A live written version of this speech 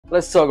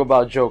let's talk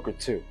about Joker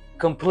 2.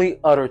 Complete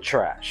utter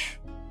trash.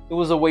 It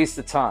was a waste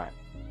of time.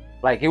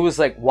 Like, it was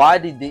like, why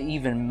did they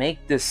even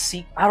make this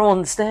sequel? I don't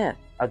understand.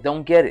 I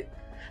don't get it.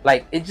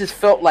 Like, it just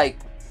felt like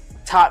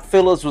Todd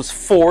Phillips was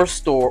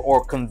forced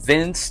or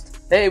convinced,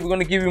 hey, we're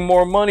gonna give you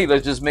more money,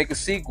 let's just make a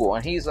sequel.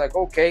 And he's like,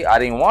 okay, I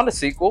didn't want a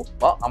sequel,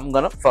 well, I'm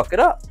gonna fuck it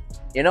up.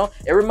 You know,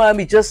 it reminded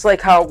me just like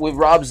how with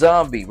Rob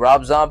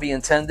Zombie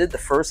intended the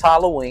first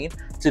Halloween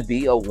to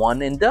be a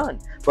one and done.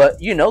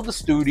 But, you know, the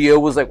studio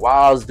was like,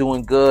 wow, it's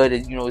doing good.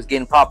 And, you know, it's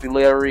getting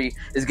popularity.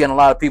 It's getting a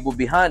lot of people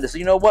behind it. So,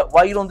 you know what?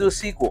 Why you don't do a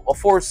sequel? A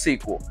fourth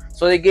sequel.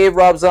 So they gave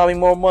Rob Zombie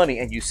more money.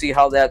 And you see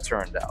how that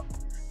turned out.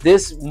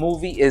 This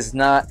movie is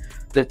not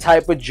the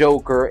type of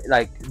Joker,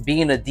 like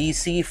being a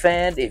DC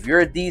fan. If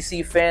you're a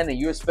DC fan and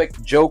you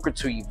expect Joker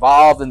to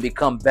evolve and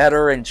become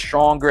better and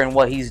stronger in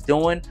what he's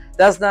doing,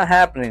 that's not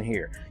happening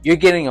here. You're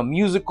getting a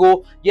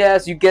musical.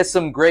 Yes, you get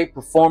some great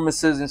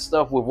performances and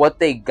stuff with what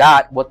they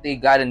got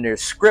in their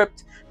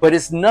script, but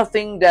it's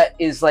nothing that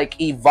is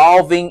like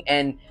evolving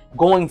and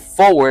going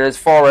forward as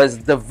far as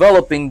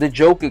developing the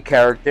Joker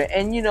character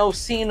and, you know,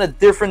 seeing a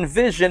different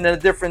vision and a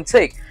different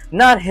take.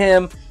 Not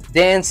him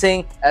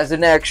dancing as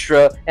an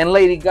extra and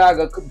Lady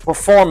Gaga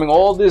performing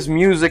all this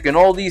music and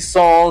all these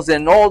songs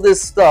and all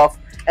this stuff,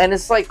 and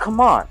it's like,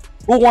 come on,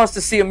 who wants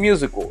to see a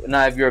musical?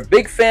 Now, if you're a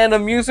big fan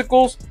of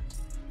musicals,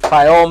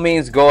 by all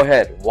means, go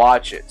ahead,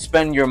 watch it,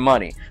 spend your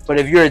money. But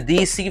if you're a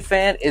DC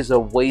fan, it's a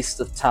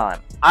waste of time.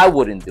 I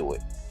wouldn't do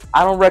it.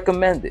 I don't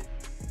recommend it.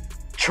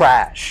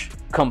 Trash.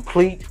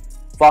 Complete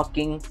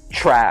fucking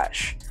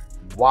trash.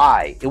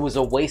 Why? It was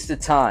a waste of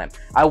time.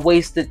 I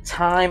wasted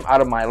time out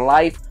of my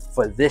life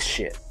for this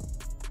shit.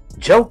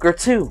 Joker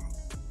 2.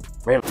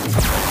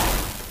 Really?